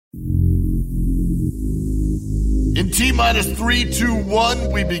In T-minus 3, 2,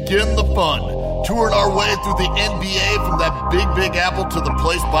 1, we begin the fun. Touring our way through the NBA from that big apple to the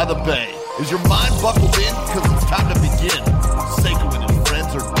place by the bay. Is your mind buckled in? Because it's time to begin. Sekou and his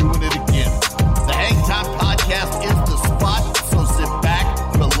friends are doing it again. The Hang Time Podcast is the spot, so sit back,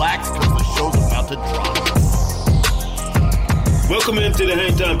 relax, because the show's about to drop. Welcome into the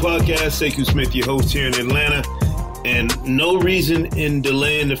Hang Time Podcast. Sekou Smith, your host here in Atlanta. And no reason in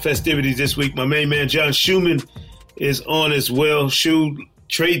delaying the festivities this week. My main man, John Schuhmann, is on as well. Shu,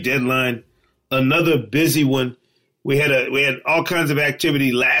 trade deadline, another busy one. We had all kinds of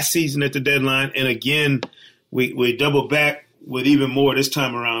activity last season at the deadline, and again, we double back with even more this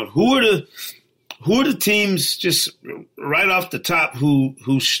time around. Who are the teams just right off the top who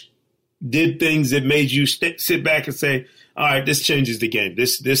did things that made you sit back and say, all right, this changes the game.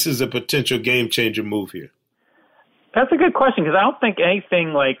 This is a potential game changer move here. That's a good question, because I don't think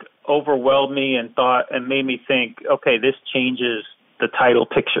anything overwhelmed me and made me think, okay, this changes the title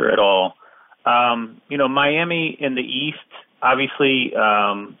picture at all. Miami in the East obviously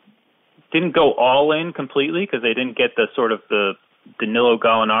didn't go all in completely because they didn't get the Danilo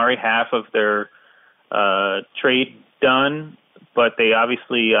Gallinari half of their trade done, but they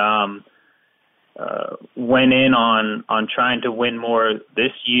obviously went in on trying to win more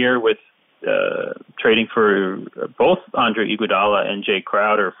this year with trading for both Andre Iguodala and Jay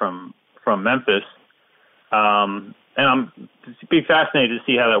Crowder from Memphis. And I'm be fascinated to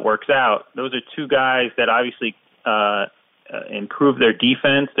see how that works out. Those are two guys that obviously improve their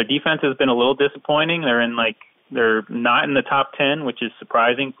defense. Their defense has been a little disappointing. They're not in the top 10, which is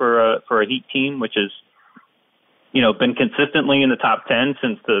surprising for a Heat team, which has been consistently in the top 10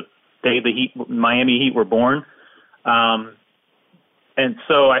 since the day the Miami Heat were born. And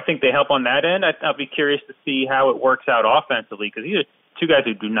so I think they help on that end. I'll be curious to see how it works out offensively, because these are two guys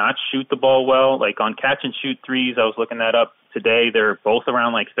who do not shoot the ball well. Like on catch and shoot threes, I was looking that up today. They're both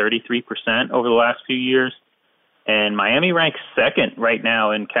around 33% over the last few years. And Miami ranks second right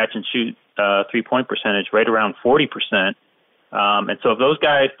now in catch and shoot 3-point percentage, right around 40%. And so if those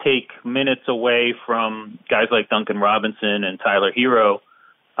guys take minutes away from guys like Duncan Robinson and Tyler Hero,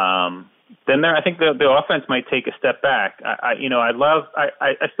 then I think the offense might take a step back. I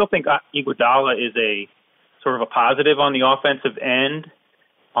still think Iguodala is a sort of a positive on the offensive end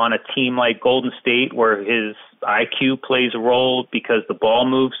on a team like Golden State, where his IQ plays a role because the ball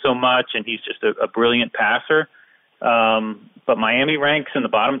moves so much and he's just a brilliant passer. But Miami ranks in the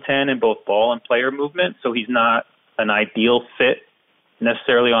bottom 10 in both ball and player movement, so he's not an ideal fit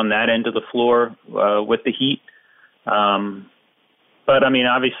necessarily on that end of the floor with the Heat. But,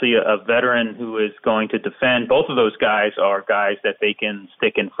 obviously a veteran who is going to defend, both of those guys are guys that they can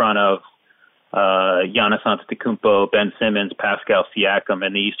stick in front of Giannis Antetokounmpo, Ben Simmons, Pascal Siakam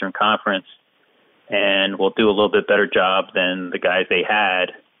in the Eastern Conference, and will do a little bit better job than the guys they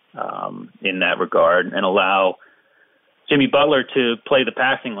had in that regard, and allow Jimmy Butler to play the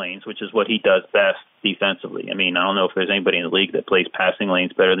passing lanes, which is what he does best defensively. I don't know if there's anybody in the league that plays passing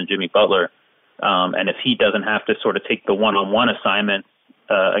lanes better than Jimmy Butler. And if he doesn't have to sort of take the one-on-one assignment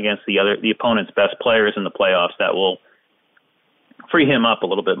against the opponent's best players in the playoffs, that will free him up a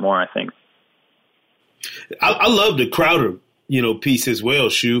little bit more, I think. I love the Crowder, piece as well,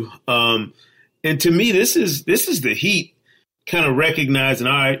 Shu. And to me, this is the Heat kind of recognizing,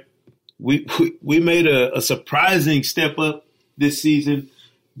 all right, we made a surprising step up this season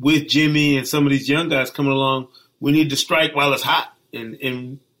with Jimmy and some of these young guys coming along. We need to strike while it's hot,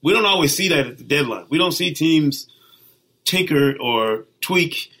 and we don't always see that at the deadline. We don't see teams tinker or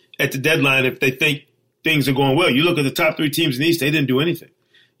tweak at the deadline if they think things are going well. You look at the top three teams in the East, they didn't do anything.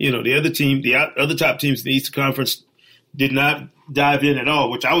 The other top teams in the Eastern Conference did not dive in at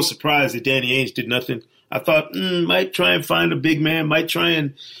all, which I was surprised that Danny Ainge did nothing. I thought, might try and find a big man, might try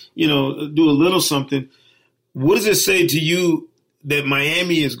and, do a little something. What does it say to you that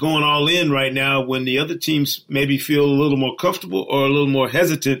Miami is going all in right now when the other teams maybe feel a little more comfortable or a little more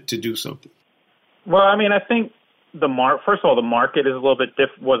hesitant to do something? Well, I think first of all, the market is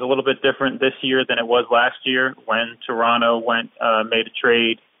was a little bit different this year than it was last year when Toronto made a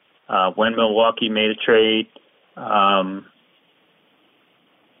trade, when Milwaukee made a trade,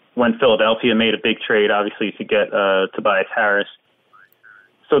 when Philadelphia made a big trade, obviously, to get Tobias Harris.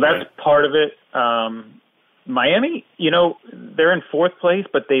 So that's part of it. Miami, they're in fourth place,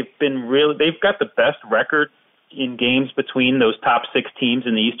 but they've got the best record in games between those top six teams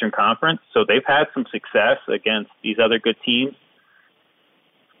in the Eastern Conference. So they've had some success against these other good teams.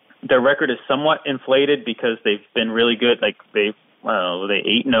 Their record is somewhat inflated because they've been really good. They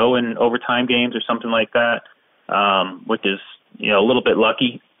 8-0 in overtime games or something like that, which is, a little bit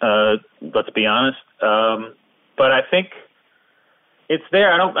lucky. Let's be honest. but I think it's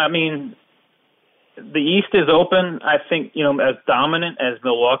there. The East is open. I think, as dominant as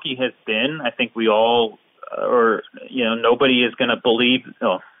Milwaukee has been, I think we all, nobody is going to believe,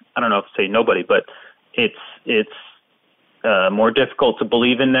 I don't know if to say nobody, but it's more difficult to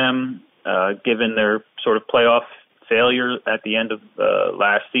believe in them, given their sort of playoff failure at the end of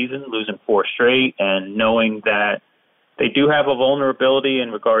last season, losing 4 straight, and knowing that they do have a vulnerability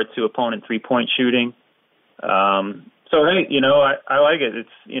in regard to opponent 3-point shooting. So hey, I like it. It's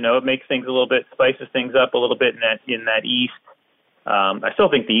it makes things a little bit, spices things up a little bit in that East. I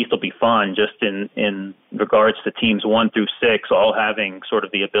still think the East will be fun, just in regards to teams 1 through 6 all having sort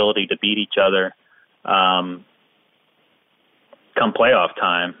of the ability to beat each other come playoff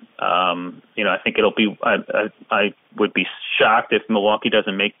time. I think it'll be. I would be shocked if Milwaukee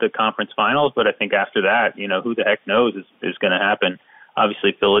doesn't make the conference finals, but I think after that, who the heck knows is going to happen.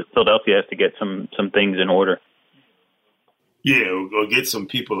 Obviously, Philadelphia has to get some things in order. Yeah, or get some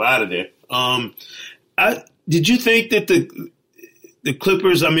people out of there. Did you think that the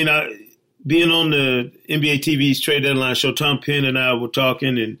Clippers? Being on the NBA TV's trade deadline show, Tom Penn and I were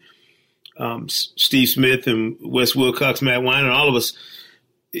talking, and Steve Smith and Wes Wilcox, Matt Weiner, all of us,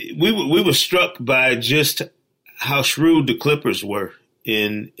 we were struck by just how shrewd the Clippers were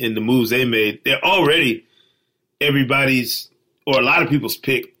in the moves they made. They're already everybody's, or a lot of people's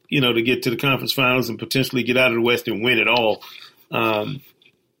pick, to get to the conference finals and potentially get out of the West and win it all.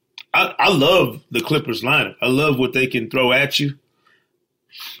 I love the Clippers lineup. I love what they can throw at you.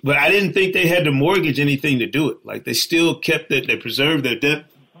 But I didn't think they had to mortgage anything to do it. Like, they still kept it, they preserved their depth,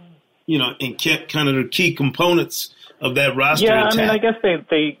 and kept kind of the key components of that roster intact. I guess they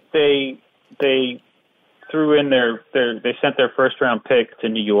threw in they sent their first round pick to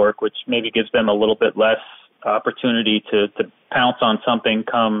New York, which maybe gives them a little bit less opportunity to pounce on something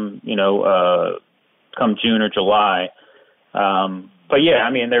come June or July. But yeah,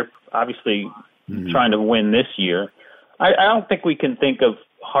 they're obviously trying to win this year. I don't think we can think of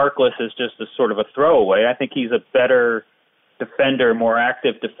Harkless as just a sort of a throwaway. I think he's a better defender, more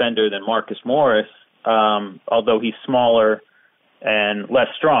active defender than Marcus Morris, although he's smaller and less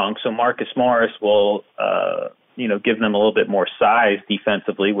strong. So Marcus Morris will, give them a little bit more size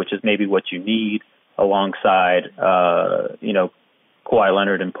defensively, which is maybe what you need alongside, Kawhi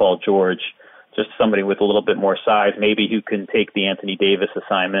Leonard and Paul George, just somebody with a little bit more size, maybe who can take the Anthony Davis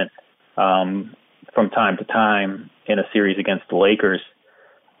assignment from time to time in a series against the Lakers.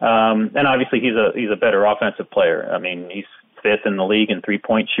 And obviously he's a better offensive player. He's 5th in the league in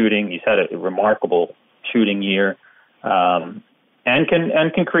 3-point shooting. He's had a remarkable shooting year, and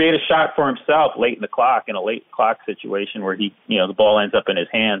can create a shot for himself late in the clock, in a late clock situation where he, the ball ends up in his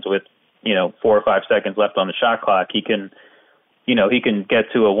hands with 4 or 5 seconds left on the shot clock. He can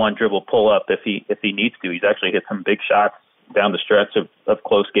get to a 1-dribble pull-up if he needs to. He's actually hit some big shots down the stretch of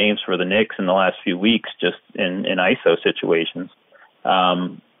close games for the Knicks in the last few weeks, just in ISO situations.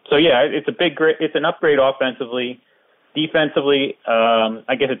 So yeah, it's an upgrade offensively. Defensively,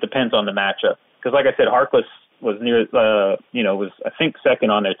 I guess it depends on the matchup. Because like I said, Harkless was was I think second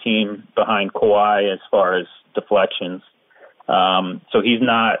on their team behind Kawhi as far as deflections. So he's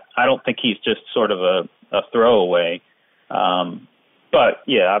not. I don't think he's just sort of a throwaway. But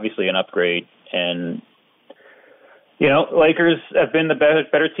yeah, obviously an upgrade. And Lakers have been the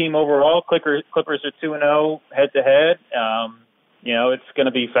better team overall. Clippers are 2-0 head to head. It's going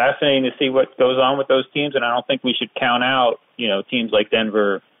to be fascinating to see what goes on with those teams, and I don't think we should count out, teams like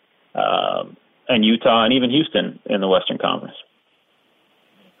Denver and Utah and even Houston in the Western Conference.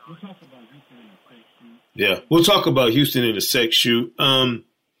 Yeah, we'll talk about Houston in a sec, Shu. The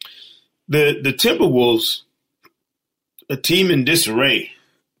Timberwolves, a team in disarray,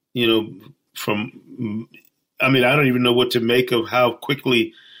 I don't even know what to make of how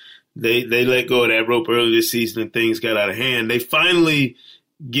quickly they let go of that rope early this season and things got out of hand. They finally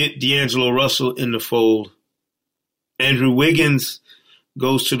get D'Angelo Russell in the fold. Andrew Wiggins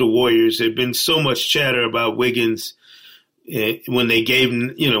goes to the Warriors. There's been so much chatter about Wiggins when they gave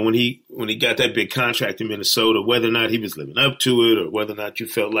him, when he got that big contract in Minnesota, whether or not he was living up to it or whether or not you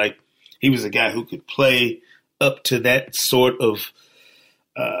felt like he was a guy who could play up to that sort of,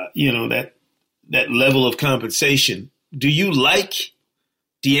 that level of compensation. Do you like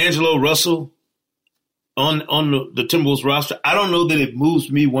D'Angelo Russell on the Timberwolves roster? I don't know that it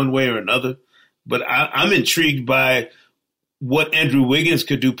moves me one way or another, but I'm intrigued by what Andrew Wiggins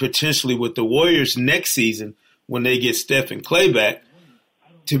could do potentially with the Warriors next season when they get Steph and Clay back.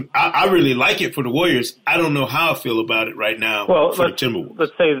 I really like it for the Warriors. I don't know how I feel about it right now for the Timberwolves.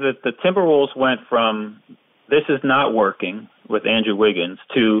 Let's say that the Timberwolves went from this is not working with Andrew Wiggins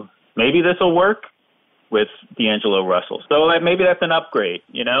to maybe this will work. with D'Angelo Russell. So maybe that's an upgrade,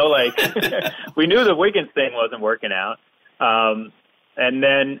 like we knew the Wiggins thing wasn't working out. And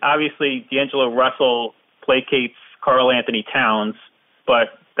then obviously D'Angelo Russell placates Karl Anthony Towns,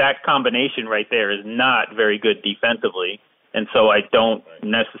 but that combination right there is not very good defensively. And so I don't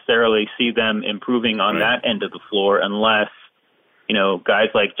necessarily see them improving on that end of the floor unless, guys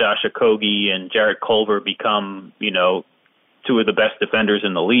like Josh Okogie and Jarrett Culver become, two of the best defenders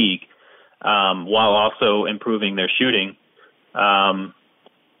in the league, while also improving their shooting. I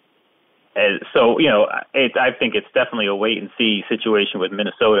think it's definitely a wait and see situation with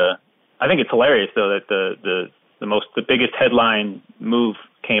Minnesota. I think it's hilarious though that the biggest headline move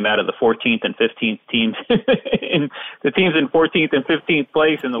came out of the 14th and 15th teams, in the teams in 14th and 15th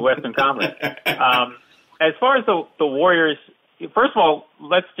place in the Western Conference. As far as the Warriors, first of all,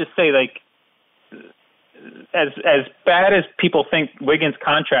 let's just say as bad as people think Wiggins'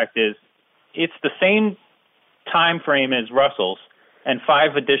 contract is, it's the same time frame as Russell's and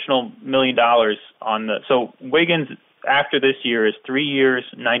 $5 additional million so Wiggins after this year is 3 years,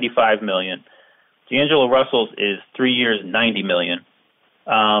 $95 million. D'Angelo Russell's is 3 years, $90 million.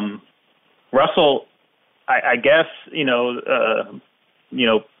 Russell, I guess, the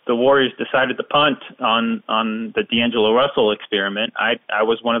Warriors decided to punt on the D'Angelo Russell experiment. I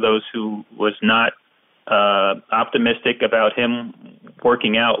was one of those who was not optimistic about him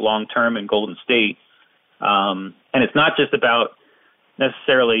working out long term in Golden State. And it's not just about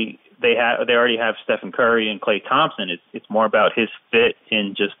necessarily they already have Stephen Curry and Klay Thompson. It's more about his fit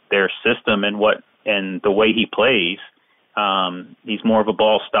in just their system and the way he plays. He's more of a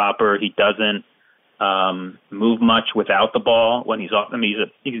ball stopper. He doesn't move much without the ball when he's off. I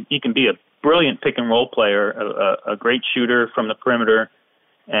mean, he can be a brilliant pick and roll player, a great shooter from the perimeter,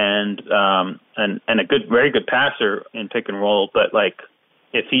 and a very good passer in pick and roll. But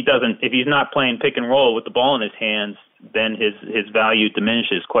if he's not playing pick and roll with the ball in his hands, then his value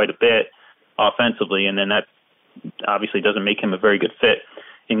diminishes quite a bit offensively, and then that obviously doesn't make him a very good fit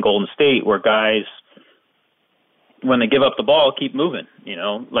in Golden State, where guys, when they give up the ball, keep moving,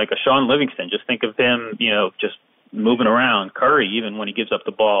 like a Sean Livingston. Just think of him, just moving around. Curry, even when he gives up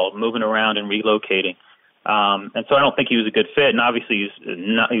the ball, moving around and relocating. And so I don't think he was a good fit. And obviously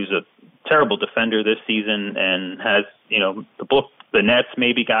he was a terrible defender this season and has, the Nets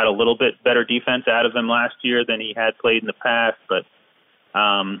maybe got a little bit better defense out of him last year than he had played in the past, but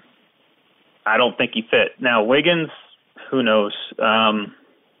I don't think he fit. Now, Wiggins, who knows?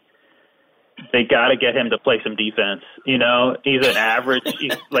 They got to get him to play some defense. He's an average,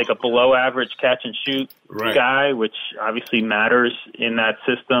 he's like a below average catch and shoot guy, which obviously matters in that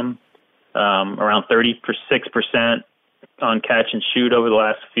system. Around 36% on catch and shoot over the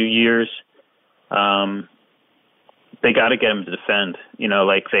last few years. They got to get him to defend.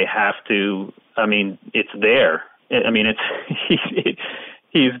 They have to. I mean, it's there. I mean,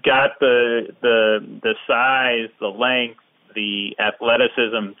 he's got the size, the length, the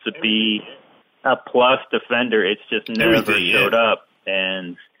athleticism to be a plus defender. It's just never showed up,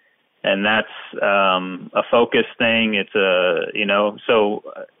 and that's a focus thing. It's so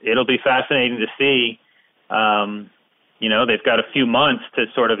it'll be fascinating to see. They've got a few months to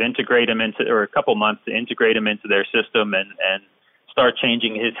sort of integrate him or a couple months to integrate him into their system and start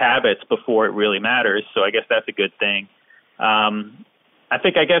changing his habits before it really matters. So I guess that's a good thing. I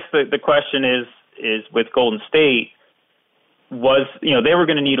guess the question is with Golden State was, they were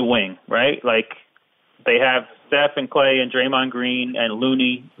going to need a wing, right? Like they have Steph and Clay and Draymond Green and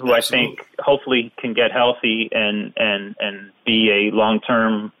Looney, who I think hopefully can get healthy and be a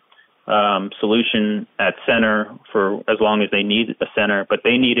long-term solution at center for as long as they need a center, but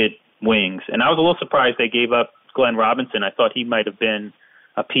they needed wings. And I was a little surprised they gave up Glenn Robinson. I thought he might have been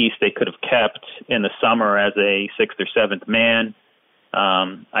a piece they could have kept in the summer as a sixth or seventh man.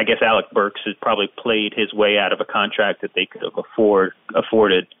 I guess Alec Burks has probably played his way out of a contract that they could have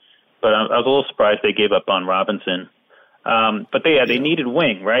afforded. But I was a little surprised they gave up on Robinson. But they needed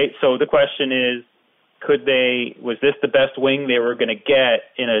wing, right? So the question is, was this the best wing they were going to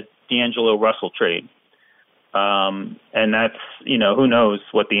get in a D'Angelo Russell trade? And that's, who knows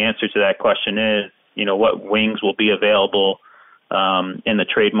what the answer to that question is, what wings will be available in the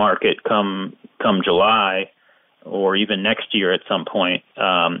trade market come July or even next year at some point,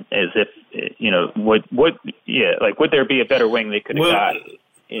 as if, would there be a better wing they could have got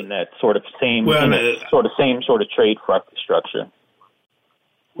in that sort of same trade structure?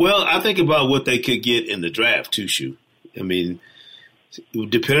 Well, I think about what they could get in the draft too, Shu. I mean,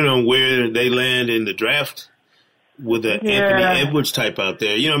 depending on where they land in the draft with an Anthony Edwards type out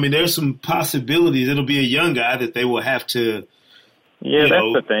there, there's some possibilities. It'll be a young guy that they will have to. Yeah,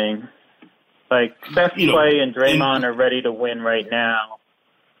 that's the thing. Like Steph, Clay, and Draymond are ready to win right now.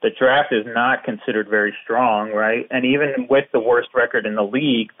 The draft is not considered very strong, right? And even with the worst record in the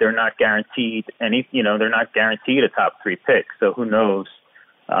league, they're not guaranteed they're not guaranteed a top 3 pick. So who knows,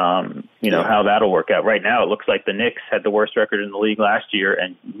 how that'll work out. Right now, it looks like the Knicks had the worst record in the league last year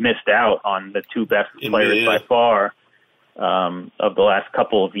and missed out on the 2 best players by far of the last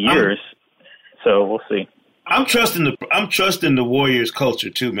couple of years. So we'll see. I'm trusting the Warriors culture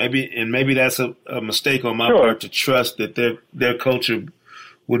too. Maybe that's a mistake on my part to trust that their culture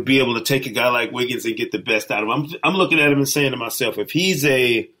would be able to take a guy like Wiggins and get the best out of him. I'm looking at him and saying to myself, if he's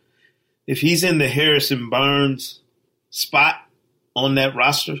in the Harrison Barnes spot on that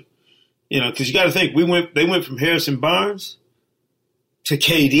roster, because you got to think they went from Harrison Barnes to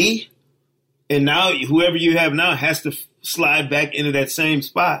KD, and now whoever you have now has to slide back into that same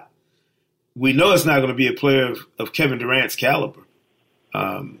spot. We know it's not going to be a player of Kevin Durant's caliber,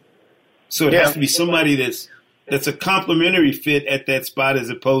 so it has to be somebody that's a complementary fit at that spot as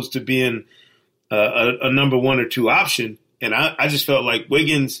opposed to being a number 1 or 2 option. And I just felt like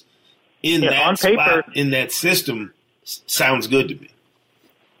Wiggins in that spot, in that system, sounds good to me.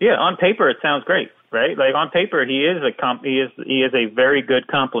 Yeah, on paper it sounds great, right? Like on paper he is a very good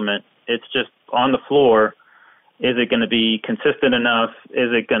complement. It's just on the floor. Is it going to be consistent enough? Is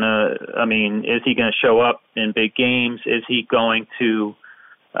he going to show up in big games? Is he going to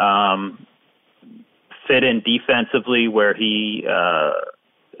fit in defensively where he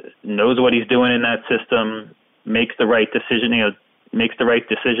knows what he's doing in that system, makes the right decisions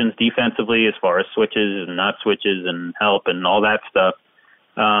defensively as far as switches and not switches and help and all that stuff.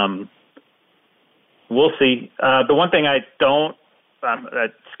 We'll see. The one thing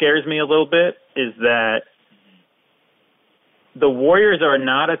that scares me a little bit is that the Warriors are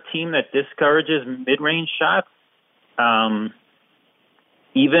not a team that discourages mid-range shots.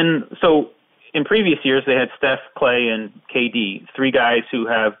 In previous years, they had Steph, Clay, and KD, 3 guys who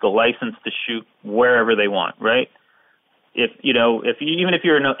have the license to shoot wherever they want, right? Even if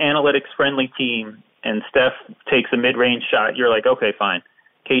you're an analytics-friendly team and Steph takes a mid-range shot, you're like, okay, fine.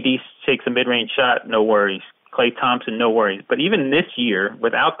 KD takes a mid-range shot, no worries. Klay Thompson, no worries. But even this year,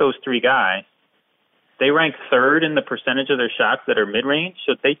 without those 3 guys, they rank 3rd in the percentage of their shots that are mid-range.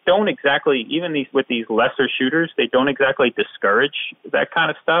 So they don't exactly, with these lesser shooters, they don't exactly discourage that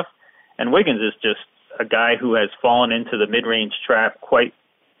kind of stuff. And Wiggins is just a guy who has fallen into the mid-range trap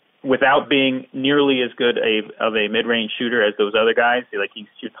without being nearly as good of a mid-range shooter as those other guys. He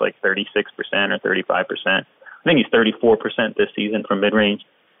shoots like 36% or 35%. I think he's 34% this season from mid-range,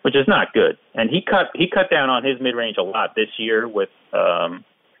 which is not good. And he cut down on his mid-range a lot this year with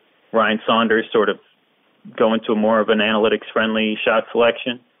Ryan Saunders sort of going to more of an analytics-friendly shot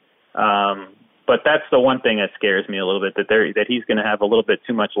selection. But that's the one thing that scares me a little bit, that he's going to have a little bit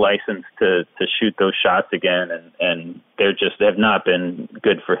too much license to shoot those shots again, and they're just have not been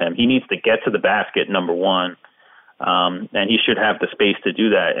good for him. He needs to get to the basket, number 1, and he should have the space to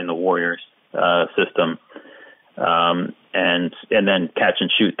do that in the Warriors system. And then catch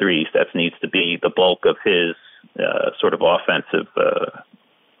and shoot threes. That needs to be the bulk of his sort of offensive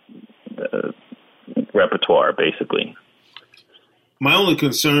repertoire, basically. My only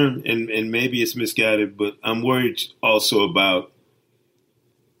concern, and maybe it's misguided, but I'm worried also about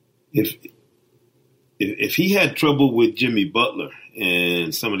if he had trouble with Jimmy Butler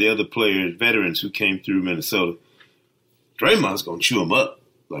and some of the other players, veterans who came through Minnesota, Draymond's going to chew him up.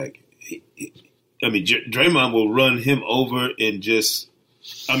 Draymond will run him over and he's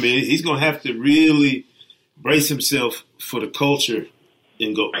going to have to really brace himself for the culture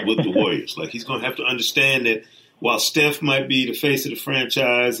and go with the Warriors. He's going to have to understand that while Steph might be the face of the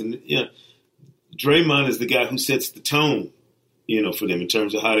franchise, and Draymond is the guy who sets the tone, for them in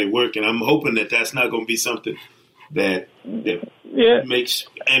terms of how they work. And I'm hoping that that's not going to be something that makes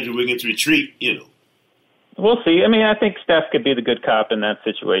Andrew Wiggins retreat. We'll see. I think Steph could be the good cop in that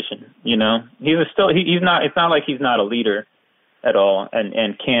situation. He's not. It's not like he's not a leader at all,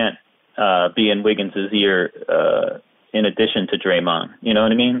 and can't be in Wiggins' ear in addition to Draymond. You know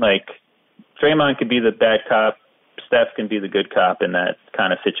what I mean? Draymond could be the bad cop. Steph can be the good cop in that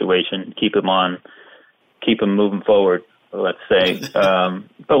kind of situation. Keep him moving forward, let's say. But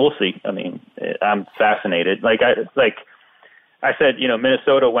we'll see. I'm fascinated. I said,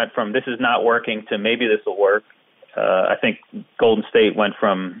 Minnesota went from this is not working to maybe this will work. I think Golden State went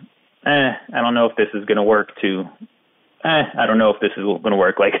from I don't know if this is going to work to I don't know if this is going to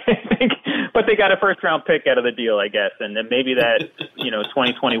work. But they got a first-round pick out of the deal, I guess. And then maybe that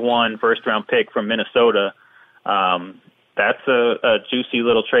 2021 first-round pick from Minnesota, that's a juicy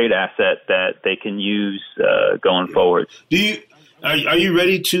little trade asset that they can use going forward. Do Are you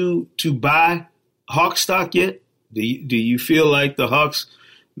ready to buy Hawk stock yet? Do you feel like the Hawks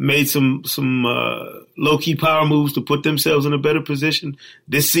made some low key power moves to put themselves in a better position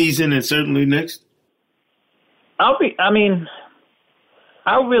this season and certainly next? I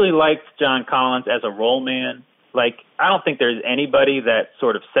really liked John Collins as a role man. Like, I don't think there's anybody that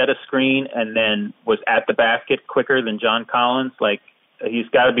sort of set a screen and then was at the basket quicker than John Collins. Like, he's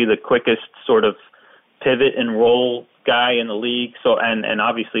got to be the quickest sort of pivot and roll guy in the league. So, and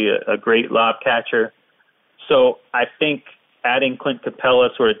obviously a great lob catcher. So I think adding Clint Capella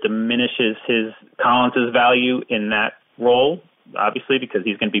sort of diminishes Collins's value in that role, obviously, because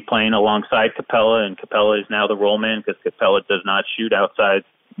he's going to be playing alongside Capella, and Capella is now the role man because Capella does not shoot outside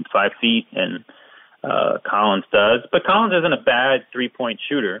 5 feet, and Collins does. But Collins isn't a bad 3-point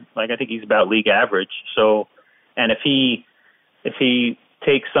shooter. Like, I think he's about league average. So, and if he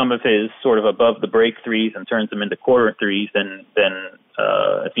takes some of his sort of above the break threes and turns them into quarter threes, then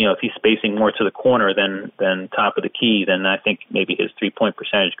if he's spacing more to the corner than top of the key, then I think maybe his 3-point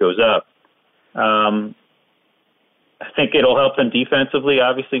percentage goes up. I think it'll help them defensively,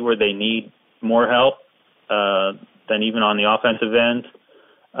 obviously, where they need more help than even on the offensive end.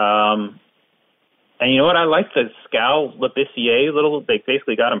 And you know what? I like the Scal Labissiere they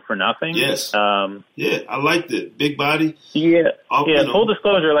basically got him for nothing. Yes. Yeah, I liked it. Big body. Yeah. Full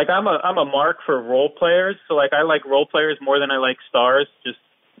disclosure, like I'm a mark for role players. So like I like role players more than I like stars.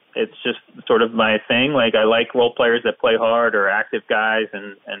 It's just sort of my thing. Like I like role players that play hard or active guys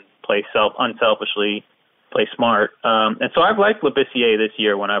and play unselfishly, play smart. And so I've liked Labissiere this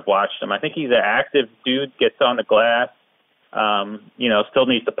year when I've watched him. I think he's an active dude, gets on the glass. Still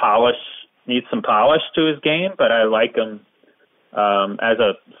needs some polish to his game, but I like him as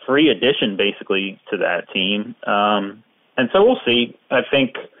a free addition basically to that team. And so we'll see. I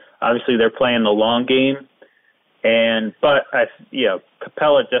think obviously they're playing the long game, but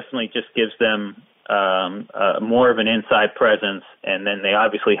Capella definitely just gives them more of an inside presence, and then they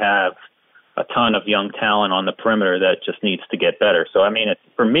obviously have a ton of young talent on the perimeter that just needs to get better. So I mean,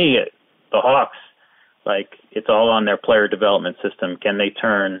 the Hawks, like, it's all on their player development system. Can they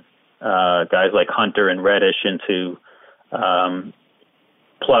turn guys like Hunter and Reddish into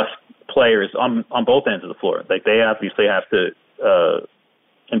plus players on both ends of the floor? Like, they obviously have to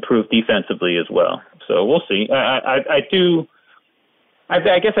improve defensively as well. So we'll see. I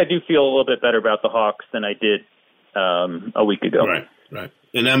guess I do feel a little bit better about the Hawks than I did a week ago. Right.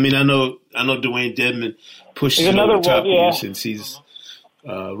 And I mean, I know Dwayne Dedman pushes it over the top of you since he's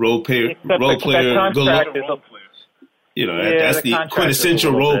role player. That's the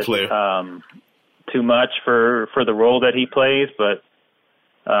quintessential role player. Too much for the role that he plays, but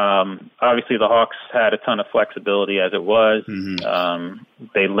obviously the Hawks had a ton of flexibility as it was. Mm-hmm.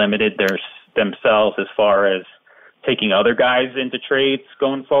 They limited themselves as far as taking other guys into trades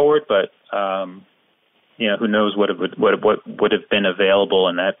going forward, but who knows what would have been available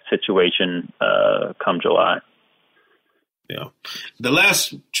in that situation come July. Yeah, the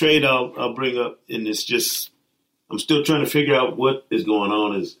last trade I'll bring up in this, I'm still trying to figure out what is going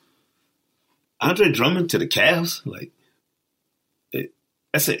on, is Andre Drummond to the Cavs. Like,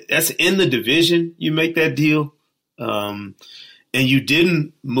 that's in the division. You make that deal, and you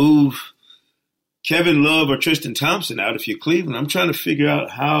didn't move Kevin Love or Tristan Thompson out if you're Cleveland. I'm trying to figure out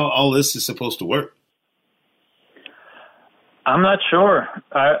how all this is supposed to work. I'm not sure.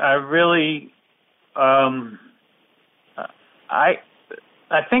 I really, I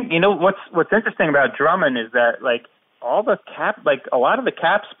think, what's interesting about Drummond is that, like, a lot of the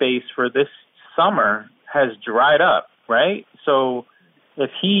cap space for this summer has dried up, right? So if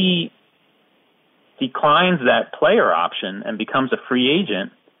he declines that player option and becomes a free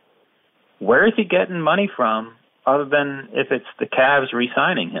agent, where is he getting money from other than if it's the Cavs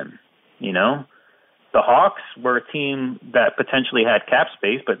re-signing him? The Hawks were a team that potentially had cap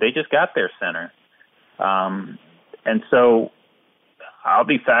space, but they just got their center. And so I'll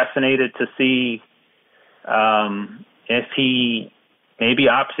be fascinated to see if he maybe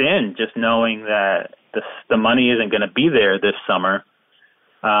opts in, just knowing that the money isn't going to be there this summer.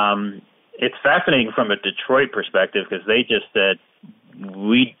 It's fascinating from a Detroit perspective because they just said,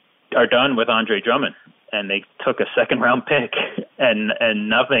 we are done with Andre Drummond, and they took a second-round pick and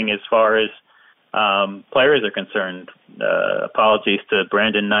nothing as far as players are concerned. Apologies to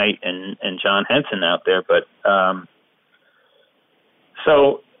Brandon Knight and John Henson out there, but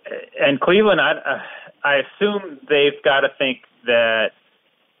and Cleveland, I assume they've got to think that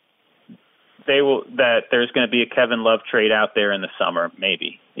there's going to be a Kevin Love trade out there in the summer,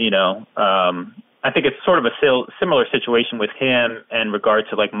 maybe. I think it's sort of a similar situation with him in regard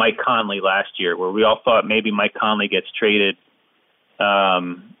to like Mike Conley last year, where we all thought maybe Mike Conley gets traded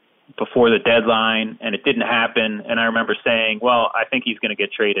before the deadline, and it didn't happen. And I remember saying, well, I think he's going to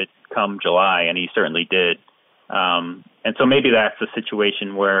get traded come July, and he certainly did. And so maybe that's a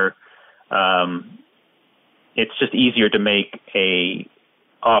situation where it's just easier to make a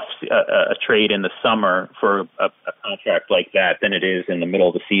trade in the summer for a contract like that than it is in the middle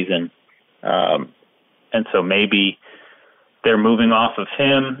of the season. And so maybe they're moving off of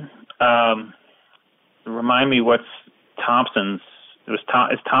him. Remind me, what's Thompson's? Is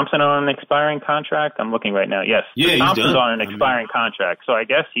Thompson on an expiring contract? I'm looking right now. Yes. Yeah, Thompson's on an expiring contract. So I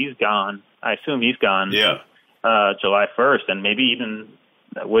guess he's gone. I assume he's gone July 1st. And maybe even,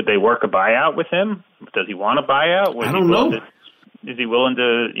 would they work a buyout with him? Does he want a buyout? I don't know. Is he willing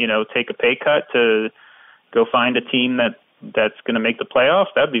to, take a pay cut to go find a team that's going to make the playoffs?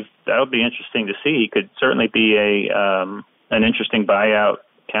 That would be interesting to see. He could certainly be an interesting buyout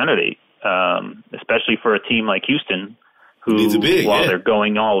candidate, especially for a team like Houston, who, while they're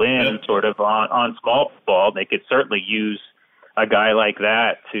going all in sort of on small ball, they could certainly use a guy like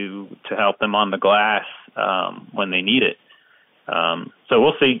that to help them on the glass when they need it. So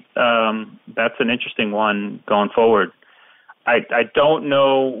we'll see. That's an interesting one going forward. I don't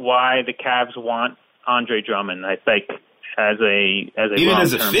know why the Cavs want Andre Drummond. I think as a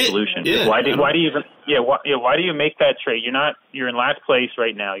long-term solution. Yeah, why do you make that trade? You're in last place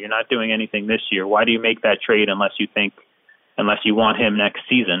right now. You're not doing anything this year. Why do you make that trade unless you want him next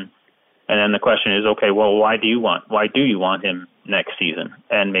season? And then the question is, okay, well, why do you want him next season?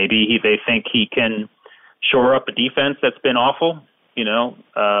 And maybe they think he can shore up a defense that's been awful.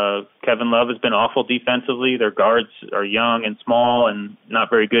 Kevin Love has been awful defensively. Their guards are young and small and not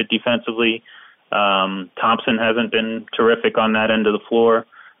very good defensively. Thompson hasn't been terrific on that end of the floor.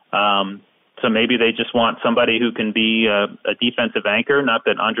 So maybe they just want somebody who can be a defensive anchor. Not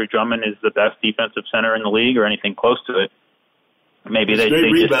that Andre Drummond is the best defensive center in the league or anything close to it. Maybe they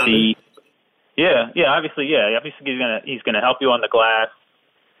just see. Obviously he's gonna help you on the glass,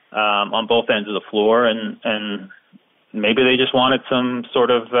 on both ends of the floor, and maybe they just wanted some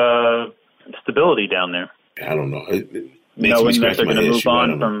sort of stability down there. I don't know. Knowing that they're going to move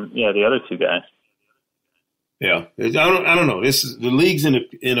on from the other two guys. Yeah, I don't know. The league's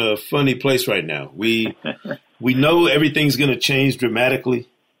in a funny place right now. We know everything's going to change dramatically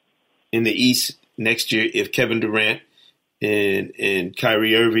in the East next year if Kevin Durant and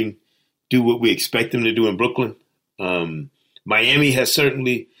Kyrie Irving do what we expect them to do in Brooklyn. Miami has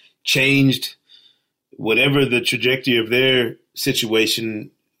certainly changed whatever the trajectory of their situation,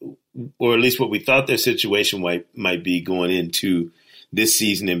 or at least what we thought their situation might be going into this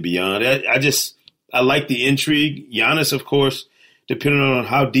season and beyond. I like the intrigue. Giannis, of course, depending on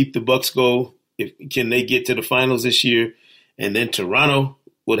how deep the Bucks go, can they get to the finals this year? And then Toronto,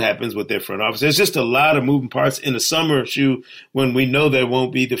 what happens with their front office? There's just a lot of moving parts in the summer, when we know there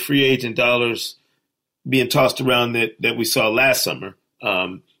won't be the free agent dollars being tossed around that we saw last summer.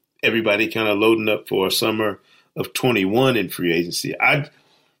 Everybody kind of loading up for a summer of 21 in free agency.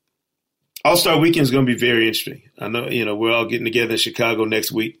 All-Star Weekend is going to be very interesting. I know, we're all getting together in Chicago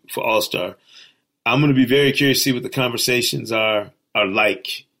next week for All-Star. I'm going to be very curious to see what the conversations are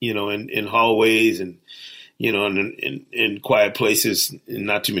like, in hallways and, in quiet places, and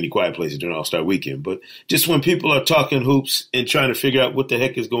not too many quiet places during All-Star Weekend, but just when people are talking hoops and trying to figure out what the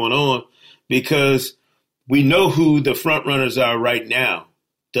heck is going on, because we know who the front runners are right now.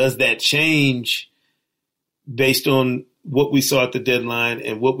 Does that change based on what we saw at the deadline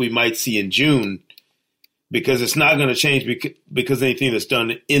and what we might see in June? Because it's not going to change because anything that's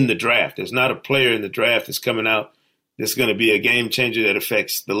done in the draft. There's not a player in the draft that's coming out that's going to be a game changer that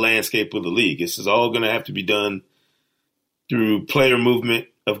affects the landscape of the league. This is all going to have to be done through player movement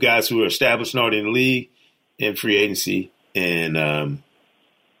of guys who are established already in the league and free agency. And I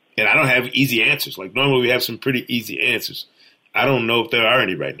don't have easy answers. Like normally we have some pretty easy answers. I don't know if there are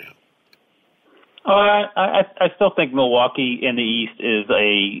any right now. I still think Milwaukee in the East is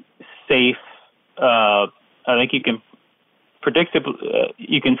a safe. I think you can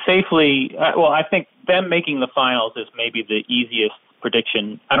you can safely. I think them making the finals is maybe the easiest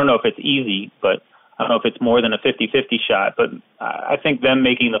prediction. I don't know if it's easy, but I don't know if it's more than a 50-50 shot. But I think them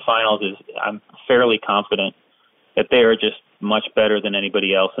making the finals I'm fairly confident that they are just much better than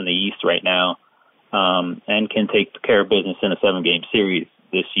anybody else in the East right now. And can take care of business in a 7-game series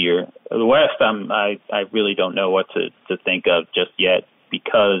this year. The West, I really don't know what to think of just yet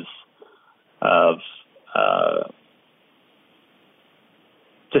because of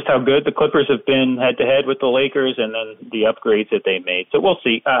just how good the Clippers have been head-to-head with the Lakers, and then the upgrades that they made. So we'll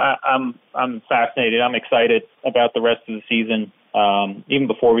see. I'm fascinated. I'm excited about the rest of the season. Even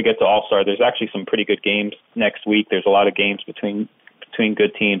before we get to All-Star, there's actually some pretty good games next week. There's a lot of games between between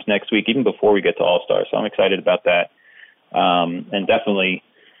good teams next week, even before we get to All-Star. So I'm excited about that. And definitely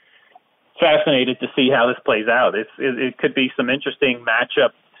fascinated to see how this plays out. It could be some interesting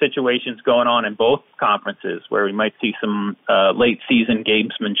matchup situations going on in both conferences where we might see some late season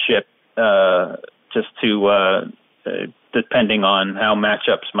gamesmanship, just to depending on how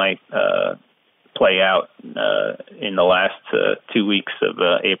matchups might play out in the last 2 weeks of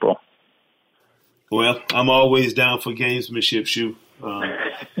April. Well, I'm always down for gamesmanship, Shu.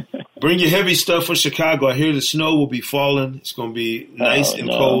 Bring your heavy stuff for Chicago. I hear the snow will be falling. It's going to be nice and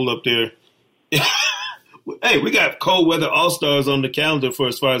cold up there. Hey, we got cold weather All-Stars on the calendar for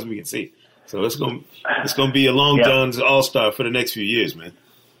as far as we can see. So it's going to be a long John's All-Star for the next few years, man.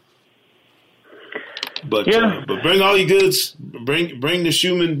 But bring all your goods. Bring the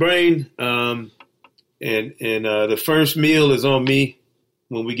Schuhmann brain. And the first meal is on me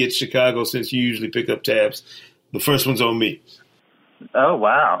when we get to Chicago, since you usually pick up tabs. The first one's on me. Oh,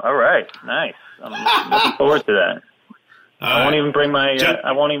 wow. All right. Nice. I'm looking forward to that. I won't even bring my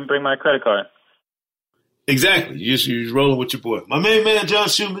credit card. Exactly. You're just rolling with your boy. My main man, John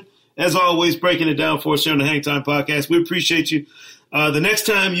Schuhmann, as always, breaking it down for us here on the Hang Time Podcast. We appreciate you. The next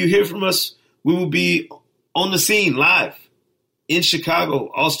time you hear from us, we will be on the scene live in Chicago,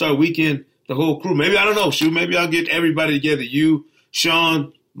 All-Star Weekend, the whole crew. Maybe, I don't know, Shu, maybe I'll get everybody together. You,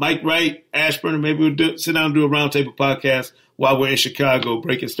 Sean, Mike Wright, Ashburn, and maybe we'll sit down and do a roundtable podcast while we're in Chicago,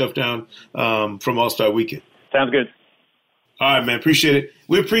 breaking stuff down from All-Star Weekend. Sounds good. All right, man. Appreciate it.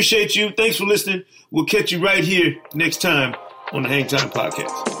 We appreciate you. Thanks for listening. We'll catch you right here next time on the Hang Time Podcast.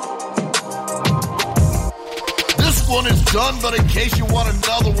 This one is done, but in case you want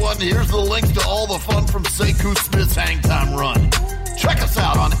another one, here's the links to all the fun from Sekou Smith's Hang Time Run. Check us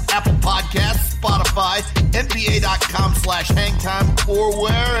out on Apple Podcasts, Spotify, NBA.com/hangtime, or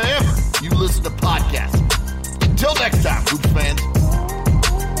wherever you listen to podcasts. Until next time, Hoops fans.